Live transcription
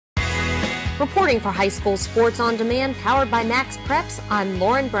Reporting for High School Sports on Demand, powered by Max Preps, I'm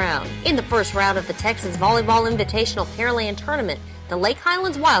Lauren Brown. In the first round of the Texas Volleyball Invitational Pearland Tournament, the Lake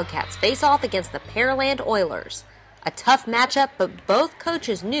Highlands Wildcats face off against the Pearland Oilers. A tough matchup, but both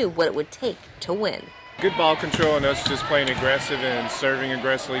coaches knew what it would take to win. Good ball control and us just playing aggressive and serving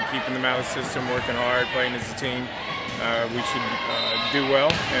aggressively, keeping them out of the system, working hard, playing as a team. We should do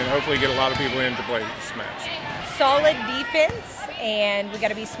well and hopefully get a lot of people in to play this match. Solid defense, and we got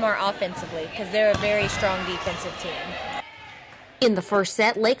to be smart offensively because they're a very strong defensive team. In the first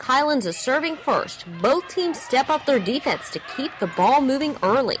set, Lake Highlands is serving first. Both teams step up their defense to keep the ball moving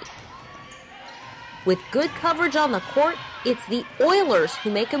early. With good coverage on the court, it's the Oilers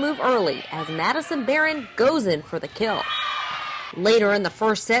who make a move early as Madison Barron goes in for the kill. Later in the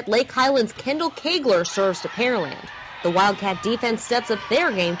first set, Lake Highlands' Kendall Kegler serves to Pearland. The Wildcat defense steps up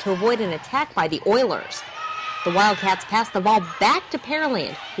their game to avoid an attack by the Oilers. The Wildcats pass the ball back to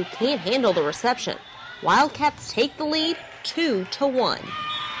Pearland, who can't handle the reception. Wildcats take the lead 2-1.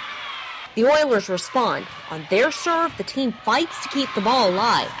 The Oilers respond. On their serve, the team fights to keep the ball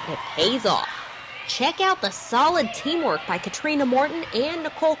alive, and it pays off. Check out the solid teamwork by Katrina Morton and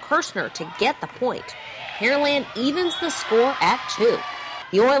Nicole Kirshner to get the point. Pearland evens the score at 2.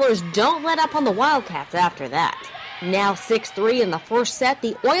 The Oilers don't let up on the Wildcats after that. Now 6-3 in the first set,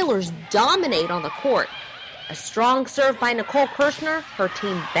 the Oilers dominate on the court. A strong serve by Nicole Kirshner, her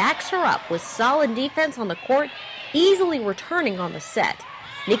team backs her up with solid defense on the court, easily returning on the set.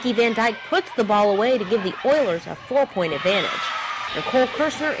 Nikki Van Dyke puts the ball away to give the Oilers a 4-point advantage. Nicole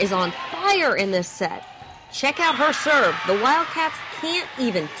Kirshner is on fire in this set. Check out her serve. The Wildcats can't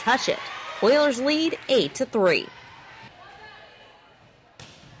even touch it. Oilers lead 8-3.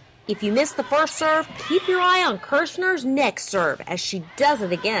 If you missed the first serve, keep your eye on Kirshner's next serve as she does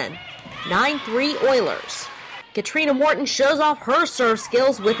it again. 9-3 Oilers. Katrina Morton shows off her serve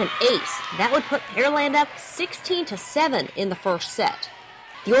skills with an ace. That would put Pearland up 16-7 in the first set.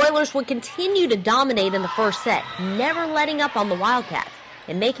 The Oilers would continue to dominate in the first set, never letting up on the Wildcats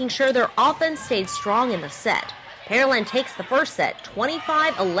and making sure their offense stayed strong in the set. Pearland takes the first set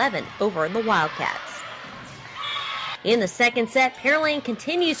 25-11 over the Wildcats. In the second set, Pearland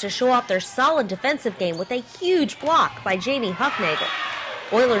continues to show off their solid defensive game with a huge block by Jamie Huffnagel.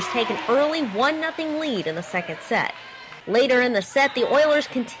 Oilers take an early 1-0 lead in the second set. Later in the set, the Oilers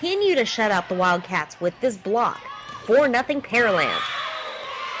continue to shut out the Wildcats with this block, 4-0 Pearland.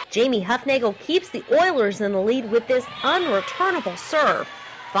 Jamie Huffnagel keeps the Oilers in the lead with this unreturnable serve,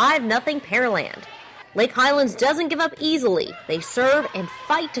 5-0 Pearland. Lake Highlands doesn't give up easily. They serve and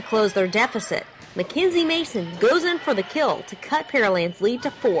fight to close their deficit. Mackenzie Mason goes in for the kill to cut Pearland's lead to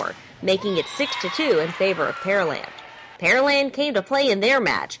 4, making it 6-2 in favor of Pearland. Pearland came to play in their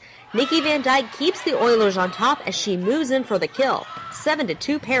match. Nikki Van Dyke keeps the Oilers on top as she moves in for the kill,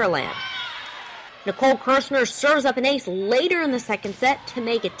 7-2 Pearland. Nicole Kirshner serves up an ace later in the second set to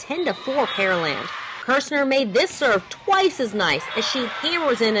make it 10-4 Pearland. Kirshner made this serve twice as nice as she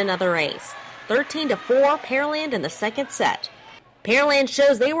hammers in another ace, 13-4 Pearland in the second set. Pearland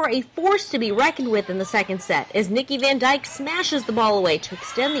shows they were a force to be reckoned with in the second set as Nikki Van Dyke smashes the ball away to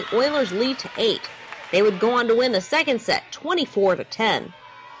extend the Oilers' lead to 8. They would go on to win the second set, 24-10.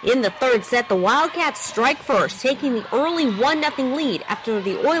 In the third set, the Wildcats strike first, taking the early 1-0 lead after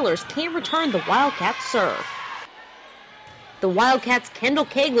the Oilers can't return the Wildcats' serve. The Wildcats' Kendall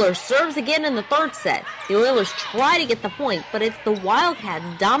Kegler serves again in the third set. The Oilers try to get the point, but it's the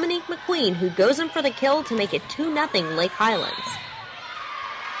Wildcats' Dominique McQueen who goes in for the kill to make it 2-0 Lake Highlands.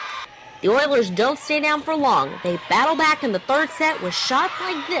 The Oilers don't stay down for long. They battle back in the third set with shots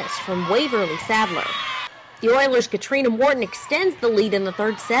like this from Waverly Sadler. The Oilers' Katrina Morton extends the lead in the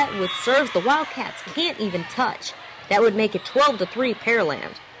third set with serves the Wildcats can't even touch. That would make it 12-3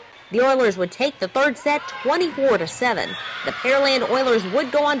 Pearland. The Oilers would take the third set 24-7. The Pearland Oilers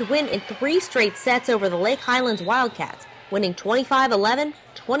would go on to win in 3 straight sets over the Lake Highlands Wildcats, winning 25-11,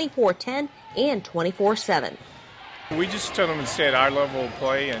 24-10, and 24-7. We just told them instead our level of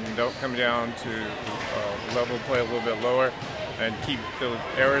play and don't come down to level of play a little bit lower and keep the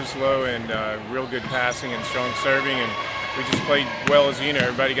errors low and real good passing and strong serving. And we just played well as a unit.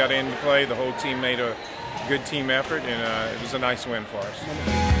 Everybody got in to play. The whole team made a good team effort, and it was a nice win for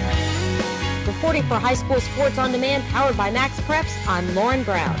us. Reporting for High School Sports on Demand, powered by Max Preps, I'm Lauren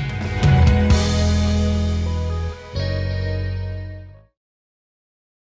Brown.